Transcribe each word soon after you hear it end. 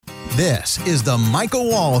This is the Michael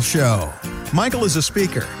Wall Show. Michael is a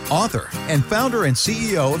speaker, author, and founder and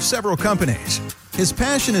CEO of several companies. His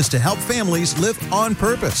passion is to help families live on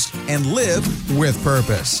purpose and live with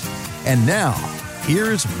purpose. And now,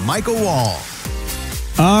 here's Michael Wall.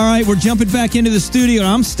 All right, we're jumping back into the studio.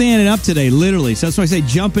 I'm standing up today, literally. So that's why I say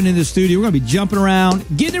jumping into the studio. We're going to be jumping around,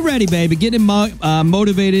 getting it ready, baby, getting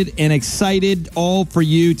motivated and excited, all for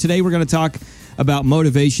you. Today, we're going to talk about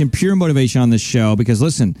motivation, pure motivation on this show. Because,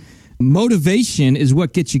 listen, motivation is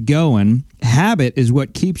what gets you going. Habit is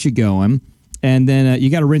what keeps you going. And then you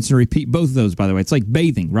got to rinse and repeat both of those, by the way. It's like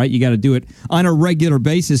bathing, right? You got to do it on a regular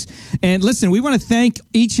basis. And listen, we want to thank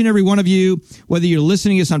each and every one of you, whether you're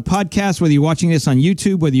listening to this on podcast, whether you're watching this on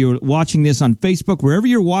YouTube, whether you're watching this on Facebook, wherever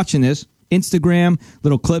you're watching this, Instagram,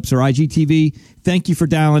 little clips or IGTV, thank you for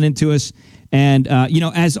dialing into us. And,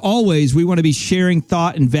 as always, we want to be sharing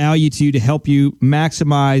thought and value to you to help you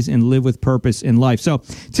maximize and live with purpose in life. So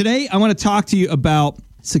today I want to talk to you about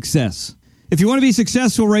success. If you want to be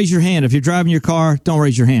successful, raise your hand. If you're driving your car, don't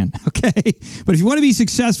raise your hand, okay? But if you want to be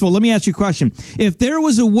successful, let me ask you a question. If there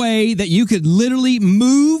was a way that you could literally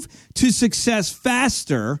move to success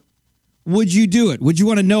faster, would you do it? Would you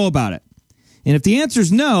want to know about it? And if the answer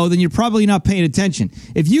is no, then you're probably not paying attention.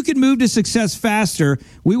 If you could move to success faster,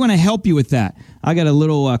 we want to help you with that. I got a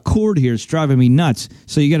little cord here. It's driving me nuts.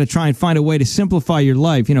 So you got to try and find a way to simplify your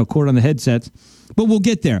life, cord on the headsets. But we'll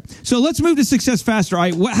get there. So let's move to success faster. All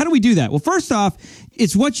right, how do we do that? Well, first off,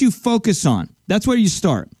 it's what you focus on. That's where you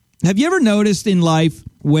start. Have you ever noticed in life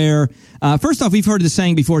where, first off, we've heard the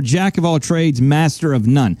saying before, jack of all trades, master of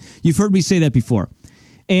none. You've heard me say that before.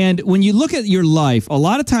 And when you look at your life, a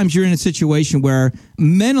lot of times you're in a situation where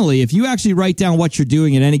mentally, if you actually write down what you're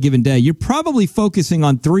doing at any given day, you're probably focusing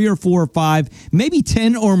on 3 or 4 or 5, maybe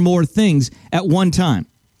 10 or more things at one time.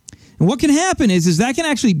 And what can happen is that can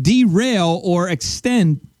actually derail or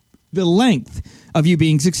extend the length of you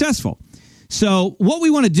being successful. So what we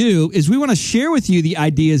want to do is we want to share with you the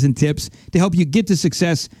ideas and tips to help you get to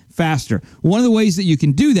success faster. One of the ways that you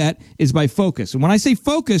can do that is by focus. And when I say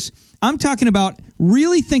focus, I'm talking about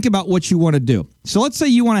really think about what you want to do. So let's say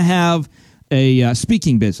you want to have a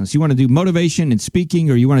speaking business. You want to do motivation and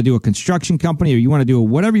speaking, or you want to do a construction company, or you want to do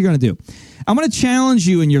whatever you're going to do. I'm going to challenge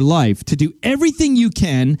you in your life to do everything you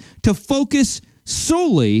can to focus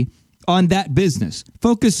solely on that business.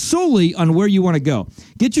 Focus solely on where you want to go.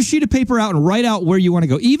 Get your sheet of paper out and write out where you want to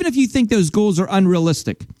go, even if you think those goals are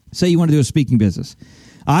unrealistic. Say you want to do a speaking business.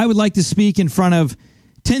 I would like to speak in front of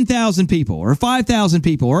 10,000 people or 5,000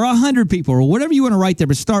 people or 100 people or whatever you want to write there,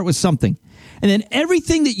 but start with something. And then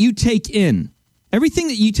everything that you take in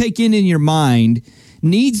your mind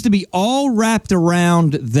needs to be all wrapped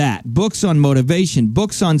around that. Books on motivation,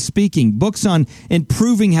 books on speaking, books on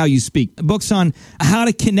improving how you speak, books on how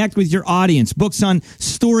to connect with your audience, books on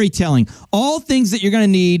storytelling, all things that you're going to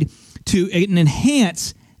need to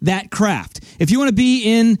enhance that craft. If you want to be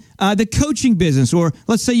in the coaching business, or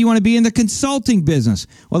let's say you want to be in the consulting business,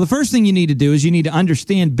 well, the first thing you need to do is you need to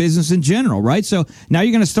understand business in general, right? So now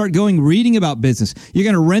you're going to start reading about business. You're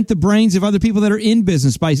going to rent the brains of other people that are in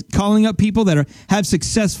business by calling up people that have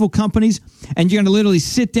successful companies, and you're going to literally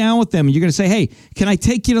sit down with them, and you're going to say, hey, can I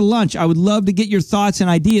take you to lunch? I would love to get your thoughts and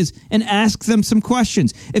ideas, and ask them some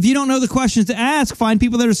questions. If you don't know the questions to ask, find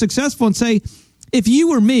people that are successful and say, if you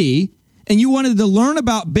were me, and you wanted to learn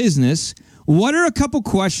about business, what are a couple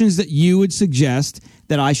questions that you would suggest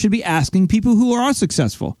that I should be asking people who are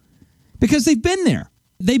successful? Because they've been there.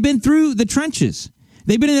 They've been through the trenches.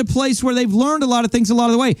 They've been in a place where they've learned a lot of things a lot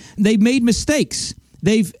of the way. They've made mistakes.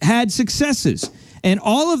 They've had successes. And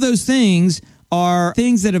all of those things are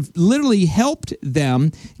things that have literally helped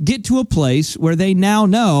them get to a place where they now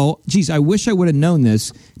know, geez, I wish I would have known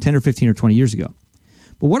this 10 or 15 or 20 years ago.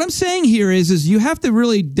 But what I'm saying here is you have to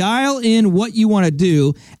really dial in what you want to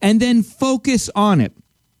do and then focus on it.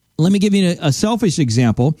 Let me give you a selfish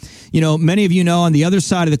example. Many of you know on the other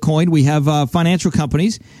side of the coin, we have financial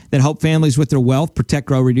companies that help families with their wealth, protect,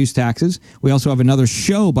 grow, reduce taxes. We also have another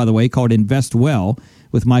show, by the way, called Invest Well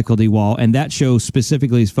with Michael D. Wall, and that show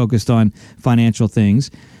specifically is focused on financial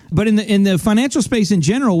things. But in the financial space in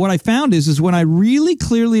general, what I found is when I really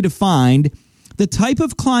clearly defined the type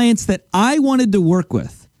of clients that I wanted to work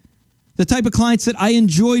with, the type of clients that I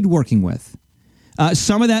enjoyed working with.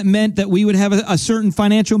 Some of that meant that we would have a certain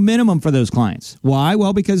financial minimum for those clients. Why?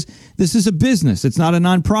 Well, because this is a business. It's not a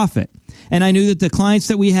nonprofit. And I knew that the clients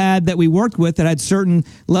that we worked with that had certain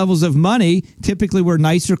levels of money typically were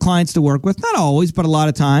nicer clients to work with. Not always, but a lot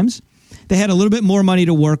of times. They had a little bit more money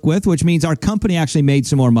to work with, which means our company actually made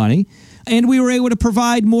some more money. And we were able to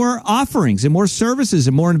provide more offerings and more services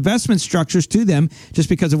and more investment structures to them just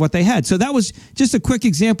because of what they had. So that was just a quick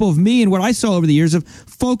example of me and what I saw over the years of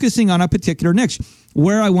focusing on a particular niche,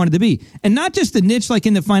 where I wanted to be. And not just the niche like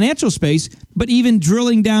in the financial space, but even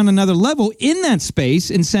drilling down another level in that space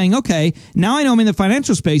and saying, okay, now I know I'm in the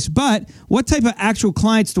financial space, but what type of actual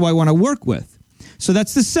clients do I want to work with? So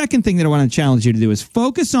that's the second thing that I want to challenge you to do is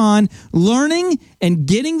focus on learning and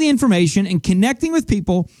getting the information and connecting with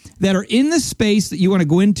people that are in the space that you want to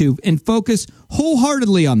go into and focus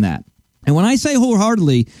wholeheartedly on that. And when I say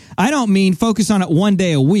wholeheartedly, I don't mean focus on it one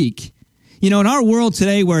day a week. You know, in our world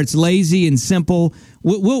today where it's lazy and simple,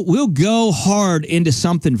 we'll go hard into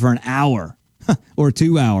something for an hour or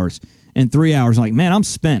 2 hours and 3 hours. Like, man, I'm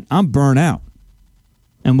spent. I'm burnt out.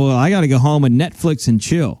 And well, I got to go home and Netflix and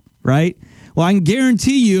chill, right? Well, I can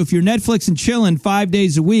guarantee you if you're Netflix and chilling 5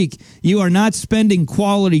 days a week, you are not spending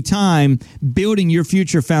quality time building your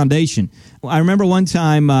future foundation. I remember one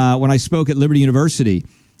time when I spoke at Liberty University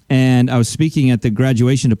and I was speaking at the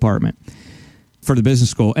graduation department for the business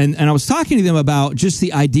school. And I was talking to them about just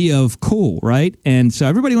the idea of cool, right? And so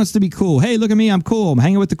everybody wants to be cool. Hey, look at me. I'm cool. I'm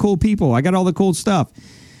hanging with the cool people. I got all the cool stuff.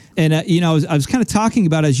 And, I was kind of talking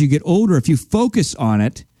about as you get older, if you focus on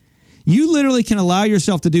it, you literally can allow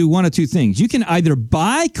yourself to do one of two things. You can either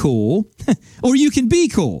buy cool or you can be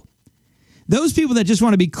cool. Those people that just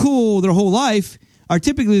want to be cool their whole life are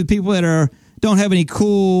typically the people that don't have any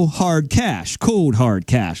cold hard cash.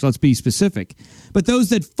 Let's be specific. But those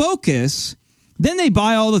that focus, then they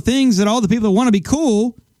buy all the things that all the people that want to be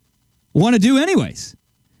cool want to do anyways.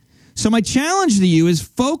 So my challenge to you is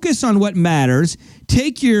focus on what matters.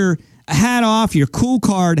 Take your hat off, your cool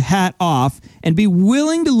card hat off, and be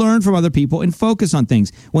willing to learn from other people and focus on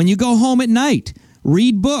things. When you go home at night,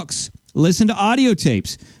 read books, listen to audio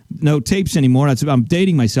tapes. No tapes anymore. I'm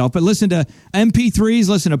dating myself, but listen to MP3s,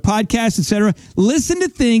 listen to podcasts, etc. Listen to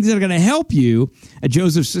things that are going to help you.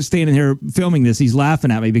 Joseph's standing here filming this. He's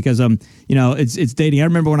laughing at me because it's dating. I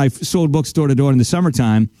remember when I sold books door to door in the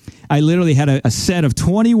summertime, I literally had a set of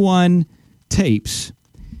 21 tapes.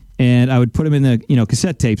 And I would put them in the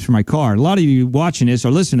cassette tapes for my car. A lot of you watching this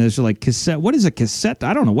or listening to this are like, cassette. What is a cassette?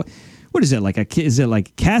 I don't know. What is it like? Is it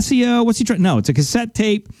like Casio? What's he trying? No, it's a cassette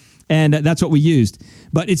tape, and that's what we used.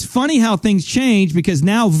 But it's funny how things change because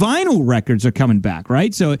now vinyl records are coming back,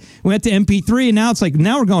 right? So we went to MP3, and now it's like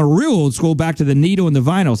now we're going real old school back to the needle and the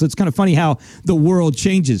vinyl. So it's kind of funny how the world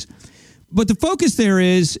changes. But the focus there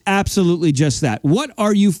is absolutely just that. What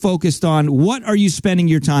are you focused on? What are you spending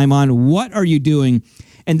your time on? What are you doing?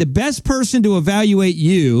 And the best person to evaluate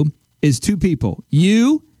you is two people,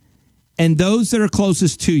 you and those that are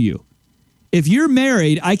closest to you. If you're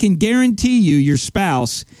married, I can guarantee you your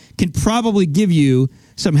spouse can probably give you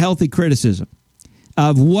some healthy criticism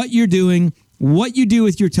of what you're doing, what you do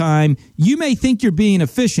with your time. You may think you're being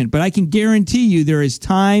efficient, but I can guarantee you there is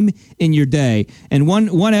time in your day. And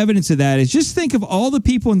one evidence of that is just think of all the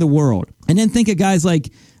people in the world and then think of guys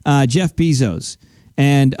like Jeff Bezos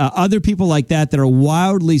and other people like that are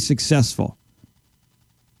wildly successful.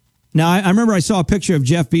 Now, I remember I saw a picture of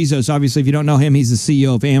Jeff Bezos. Obviously, if you don't know him, he's the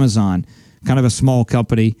CEO of Amazon, kind of a small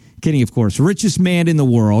company. Kidding, of course. Richest man in the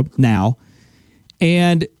world now.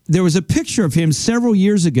 And there was a picture of him several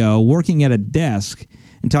years ago working at a desk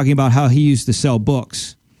and talking about how he used to sell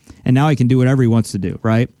books. And now he can do whatever he wants to do,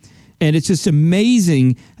 right? And it's just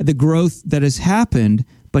amazing the growth that has happened,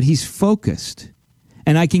 but he's focused.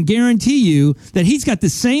 And I can guarantee you that he's got the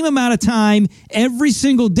same amount of time every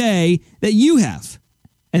single day that you have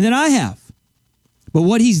and that I have. But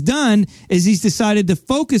what he's done is he's decided to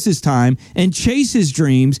focus his time and chase his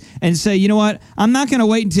dreams and say, you know what, I'm not going to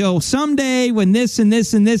wait until someday when this and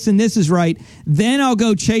this and this and this is right, then I'll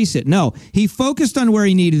go chase it. No, he focused on where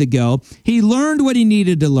he needed to go. He learned what he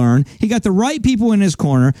needed to learn. He got the right people in his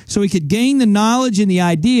corner so he could gain the knowledge and the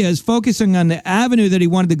ideas, focusing on the avenue that he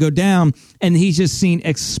wanted to go down, and he's just seen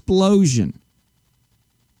explosion.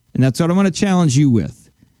 And that's what I want to challenge you with,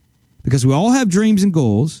 because we all have dreams and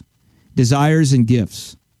goals, desires and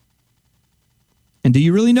gifts. And do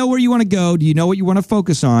you really know where you want to go? Do you know what you want to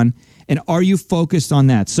focus on? And are you focused on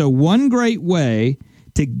that? So one great way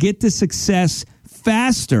to get to success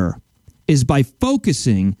faster is by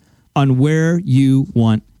focusing on where you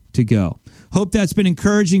want to go. Hope that's been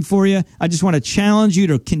encouraging for you. I just want to challenge you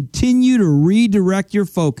to continue to redirect your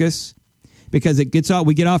focus, because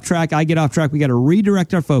we get off track, I get off track. We got to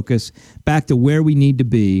redirect our focus back to where we need to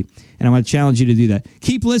be. and I'm going to challenge you to do that.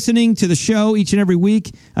 Keep listening to the show each and every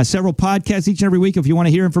week, several podcasts each and every week. If you want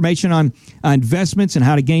to hear information on investments and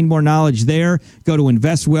how to gain more knowledge there, go to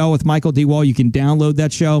Invest Well with Michael D. Wall. You can download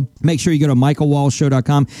that show. Make sure you go to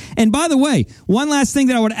michaelwallshow.com. And by the way, one last thing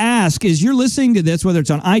that I would ask is you're listening to this, whether it's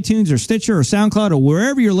on iTunes or Stitcher or SoundCloud or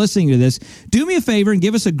wherever you're listening to this, do me a favor and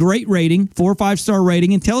give us a great rating, 4 or 5-star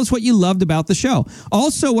rating, and tell us what you loved about the show.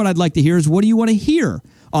 Also, what I'd like to hear is, what do you want to hear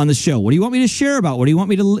on the show? What do you want me to share about? What do you want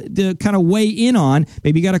me to kind of weigh in on?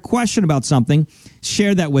 Maybe you got a question about something.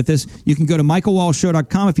 Share that with us. You can go to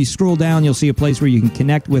michaelwallshow.com. If you scroll down, you'll see a place where you can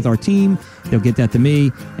connect with our team. They'll get that to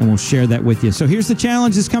me, and we'll share that with you. So here's the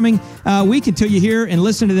challenge this coming week until you hear and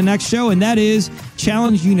listen to the next show, and that is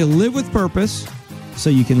challenge you to live with purpose so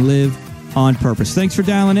you can live on purpose. Thanks for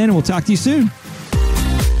dialing in, and we'll talk to you soon.